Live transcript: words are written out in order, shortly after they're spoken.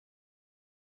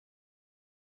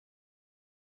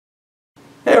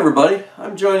everybody,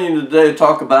 I'm joining you today to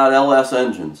talk about LS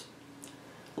engines.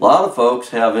 A lot of folks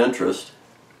have interest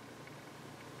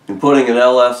in putting an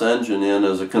LS engine in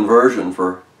as a conversion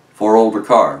for older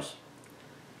cars.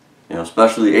 You know,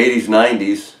 especially 80s,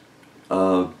 90s.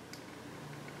 An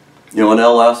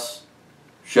LS,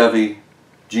 Chevy,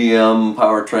 GM,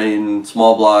 powertrain,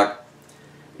 small block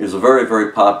is a very,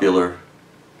 very popular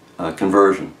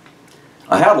conversion.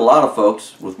 I had a lot of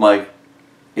folks with my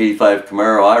 85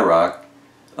 Camaro IROC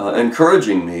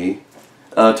encouraging me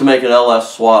to make an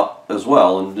LS swap as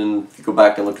well, and then if you go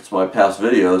back and look at some of my past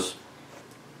videos,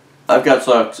 I've got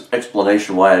some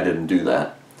explanation why I didn't do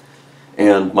that.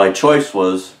 And my choice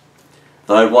was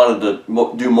that I wanted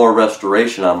to do more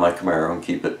restoration on my Camaro and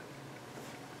keep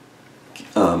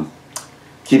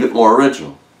it more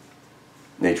original,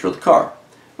 nature of the car.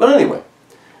 But anyway,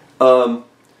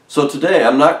 so today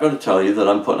I'm not going to tell you that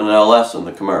I'm putting an LS in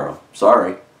the Camaro.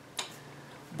 Sorry.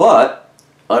 But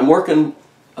I'm working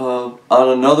on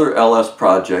another LS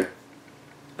project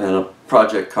and a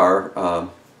project car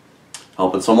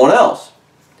helping someone else.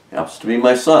 Happens to be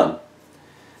my son.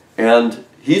 And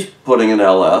he's putting an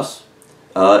LS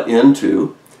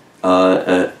into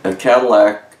a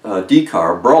Cadillac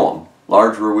Brougham,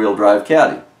 large rear-wheel drive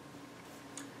caddy.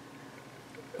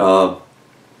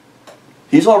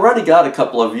 He's already got a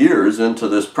couple of years into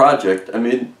this project. I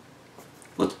mean,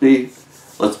 let's be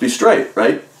straight,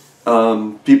 right?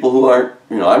 People who aren't,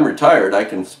 I'm retired, I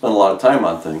can spend a lot of time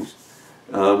on things.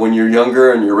 When you're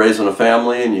younger and you're raising a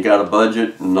family and you got a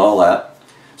budget and all that.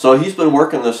 So he's been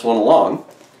working this one along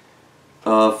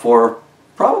for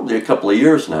probably a couple of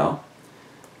years now.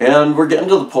 And we're getting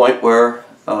to the point where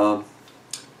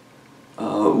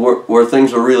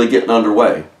things are really getting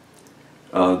underway.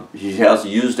 He has a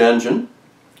used engine,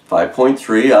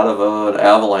 5.3 out of an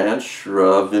Avalanche,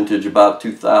 vintage about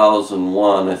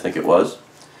 2001, I think it was.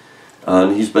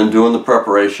 And he's been doing the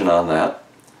preparation on that.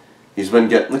 He's been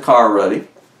getting the car ready.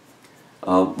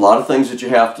 A lot of things that you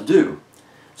have to do.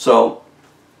 So,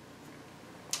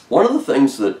 one of the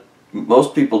things that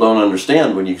most people don't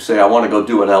understand when you say, I want to go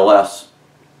do an LS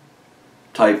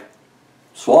type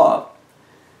swap,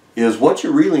 is what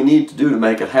you really need to do to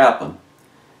make it happen.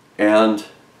 And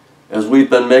as we've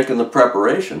been making the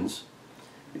preparations,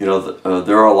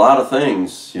 there are a lot of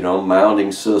things,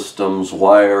 mounting systems,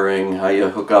 wiring, how you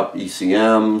hook up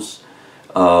ECMs,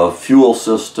 fuel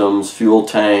systems, fuel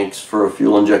tanks for a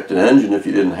fuel-injected engine if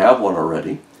you didn't have one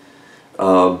already.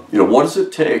 What does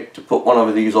it take to put one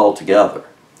of these all together?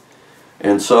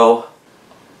 And so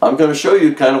I'm going to show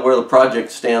you kind of where the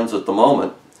project stands at the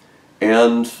moment.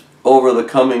 And over the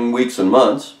coming weeks and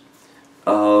months,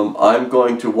 I'm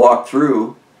going to walk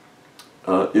through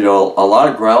a lot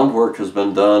of groundwork has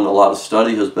been done, a lot of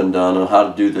study has been done on how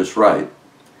to do this right.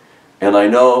 And I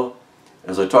know,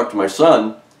 as I talk to my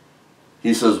son,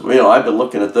 he says, I've been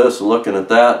looking at this and looking at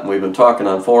that, and we've been talking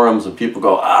on forums, and people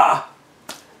go,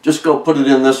 just go put it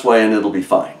in this way and it'll be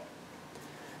fine.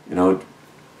 On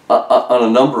a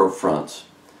number of fronts.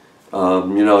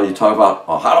 You talk about,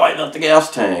 how do I nut the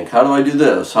gas tank? How do I do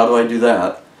this? How do I do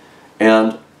that?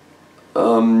 And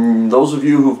those of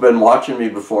you who've been watching me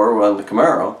before on the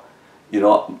Camaro,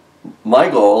 my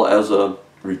goal as a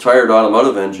retired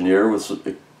automotive engineer with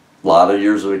a lot of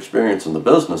years of experience in the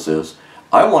business is,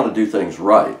 I want to do things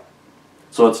right.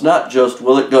 So it's not just,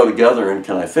 will it go together and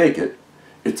can I fake it?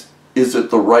 It's, is it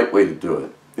the right way to do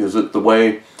it? Is it the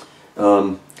way,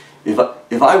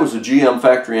 if I was a GM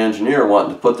factory engineer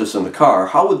wanting to put this in the car,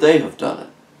 how would they have done it?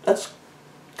 That's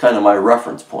kind of my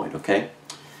reference point, okay?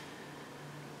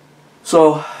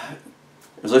 So,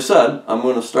 as I said, I'm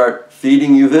going to start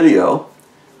feeding you video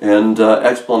and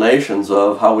explanations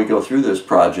of how we go through this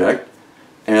project.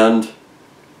 And,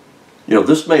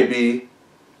 this may be,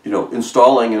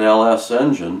 installing an LS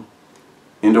engine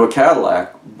into a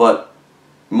Cadillac, but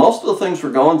most of the things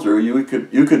we're going through, you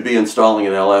could be installing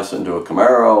an LS into a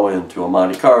Camaro, into a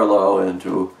Monte Carlo,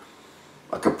 into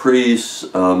a Caprice,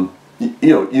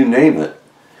 you name it.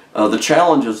 The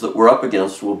challenges that we're up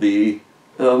against will be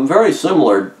very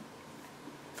similar.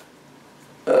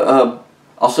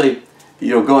 I'll say,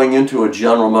 going into a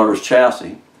General Motors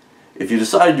chassis, if you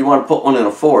decide you want to put one in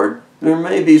a Ford, there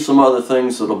may be some other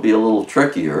things that'll be a little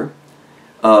trickier.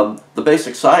 The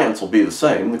basic science will be the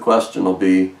same. The question will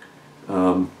be,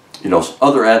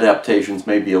 other adaptations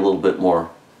may be a little bit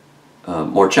more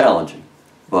challenging.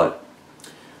 But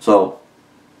so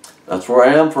that's where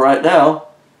I am for right now.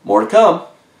 More to come.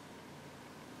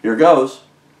 Here goes.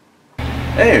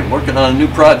 Hey, I'm working on a new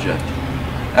project.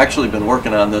 Actually been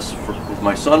working on this with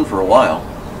my son for a while.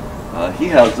 He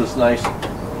has this nice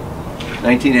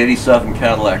 1987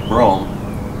 Cadillac Brougham,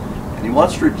 And he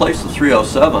wants to replace the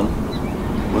 307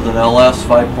 with an LS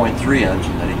 5.3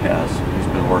 engine that he has. He's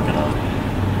been working on.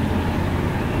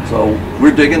 So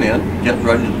we're digging in, getting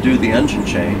ready to do the engine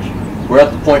change. We're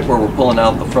at the point where we're pulling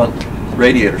out the front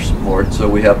radiator support so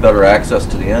we have better access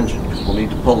to the engine, because we'll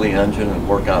need to pull the engine and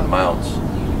work on mounts.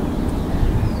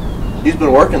 He's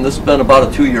been working. This has been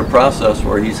about a 2-year process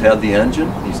where he's had the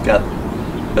engine. He's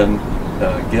been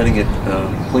getting it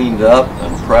cleaned up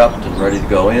and prepped and ready to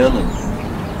go in,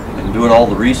 and doing all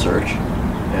the research.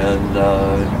 And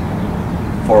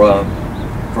for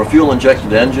a fuel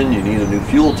injected engine, you need a new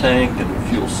fuel tank, a new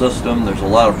fuel system. There's a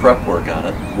lot of prep work on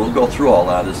it. We'll go through all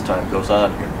that as time goes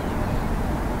on here.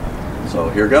 So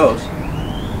here goes.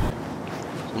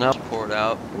 So now it's poured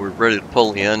out. We're ready to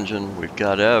pull the engine. We've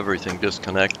got everything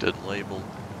disconnected, labeled,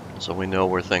 so we know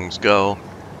where things go.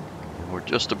 And we're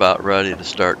just about ready to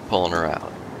start pulling her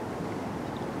out.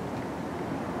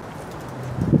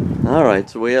 All right,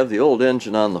 so we have the old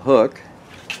engine on the hook,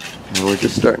 and we're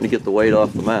just starting to get the weight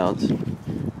off the mounts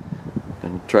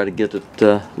and try to get it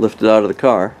lifted out of the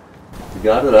car. We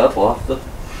got it up off the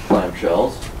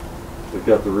clamshells. We've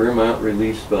got the rear mount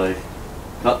released by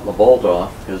cutting the bolt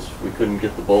off because we couldn't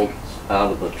get the bolts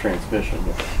out of the transmission.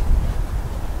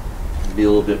 It'd be a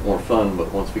little bit more fun,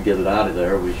 but once we get it out of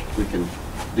there, we can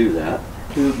do that.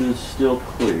 Tube is still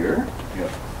clear.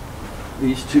 Yep.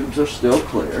 These tubes are still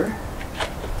clear.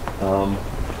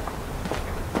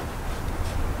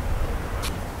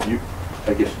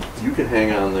 I guess you can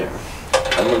hang on there.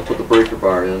 I'm going to put the breaker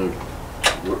bar in, and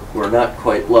we're not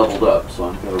quite leveled up, so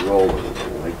I'm going to roll it a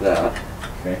little like that.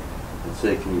 Okay. And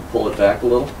say, can you pull it back a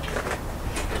little?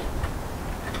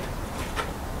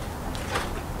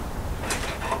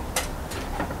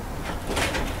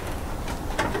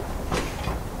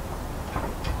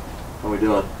 How are we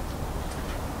doing?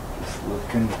 Just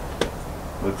looking.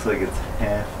 Looks like it's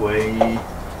halfway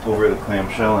over the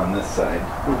clamshell on this side.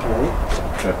 Okay.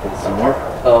 Try to pull some more.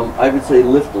 I would say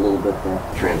lift a little bit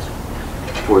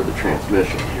toward the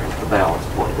transmission here at the balance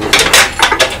point.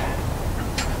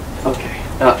 Okay.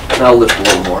 Now lift a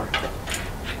little more.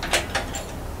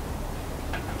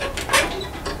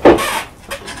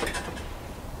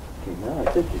 Okay, now I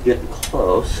think you're getting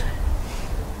close.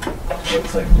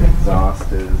 Looks like the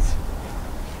exhaust is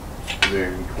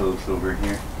very close over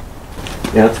here.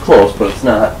 Yeah, it's close, but it's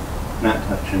not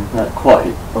touching. Not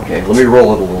quite. Okay, let me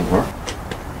roll it a little more.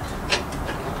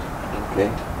 Okay.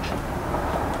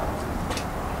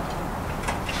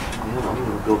 And I'm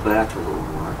going to go back a little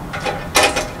more.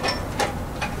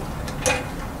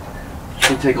 Let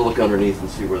me take a look underneath and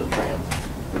see where the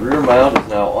rear mount is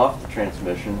now off the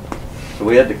transmission. So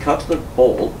we had to cut the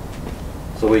bolt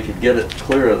so we could get it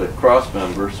clear of the cross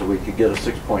member, so we could get a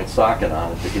 6-point socket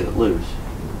on it to get it loose.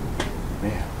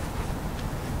 Man.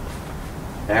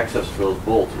 Access for those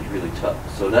bolts is really tough.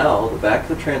 So now the back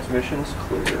of the transmission is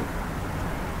clear,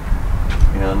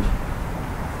 and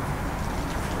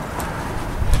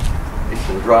it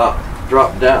can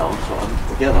drop down. So I'm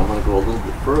going to go a little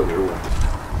bit further.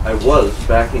 I was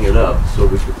backing it up so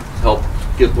we could help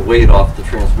get the weight off the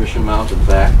transmission mount and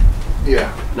back.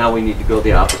 Yeah. Now we need to go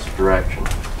the opposite direction.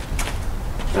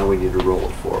 Now we need to roll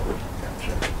it forward.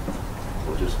 Gotcha.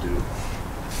 We'll just do this.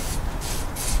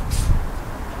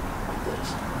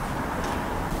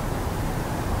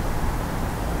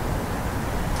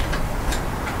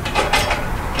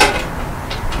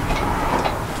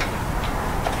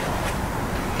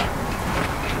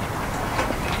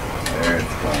 There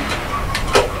it's going.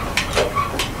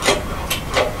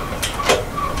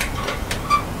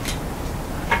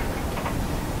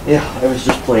 Yeah, I was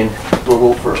just playing a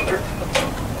little further.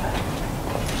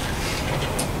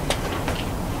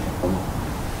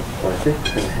 What I think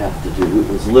we're going to have to do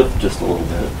is lift just a little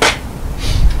bit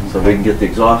so we can get the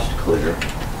exhaust clear.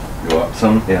 Go up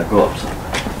some? Yeah, go up some.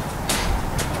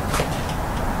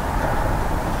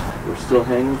 We're still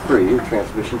hanging free. The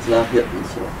transmission's not hitting,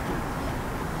 so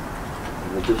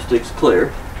and it just sticks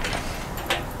clear.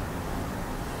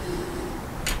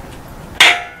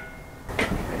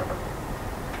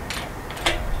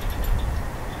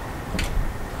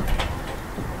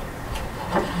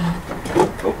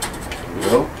 Oh, there we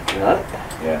go. Got it?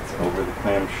 Yeah, it's over the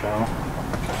clamshell.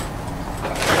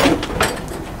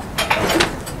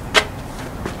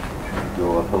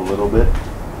 Go up a little bit.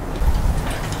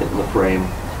 Hitting the frame.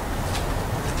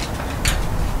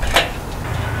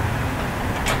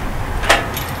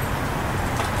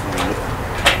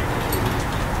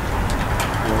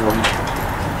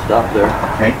 Stop there.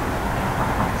 Okay.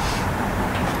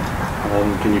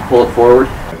 Can you pull it forward?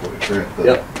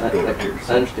 Yep, I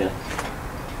So. understand.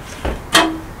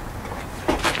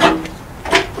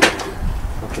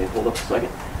 Okay, hold up a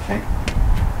second. Okay.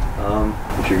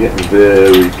 But you're getting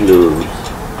very close.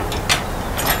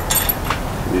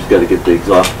 You just got to get the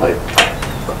exhaust pipe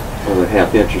another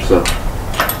 ½ inch or so.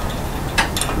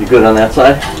 You good on that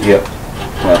side? Yep.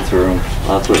 Lots of room.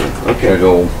 Lots of room. Okay. Should I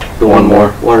go one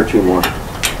more. One or two more.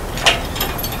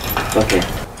 Okay.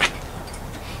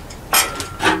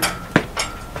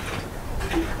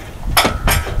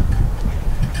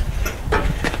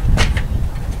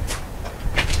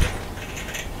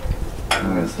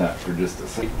 I'm gonna stop for just a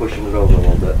second. Keep pushing it over a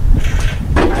little bit.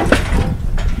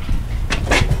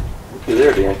 Okay,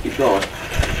 there, Dan. Keep going.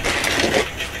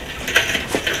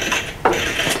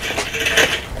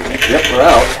 Yep, we're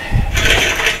out.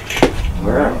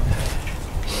 We're out.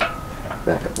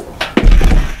 Back up a little.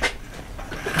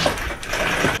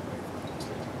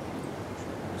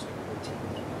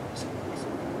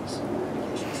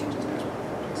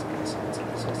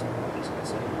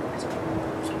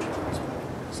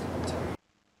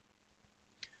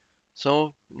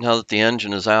 So now that the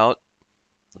engine is out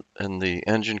and the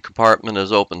engine compartment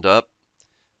is opened up,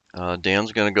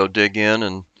 Dan's going to go dig in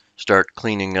and start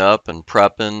cleaning up and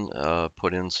prepping,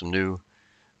 put in some new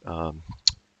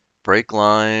brake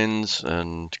lines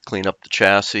and clean up the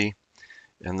chassis.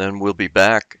 And then we'll be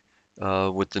back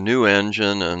with the new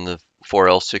engine and the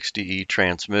 4L60E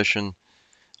transmission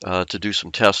to do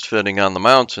some test fitting on the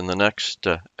mounts in the next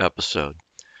episode.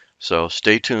 So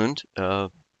stay tuned.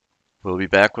 We'll be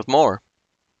back with more.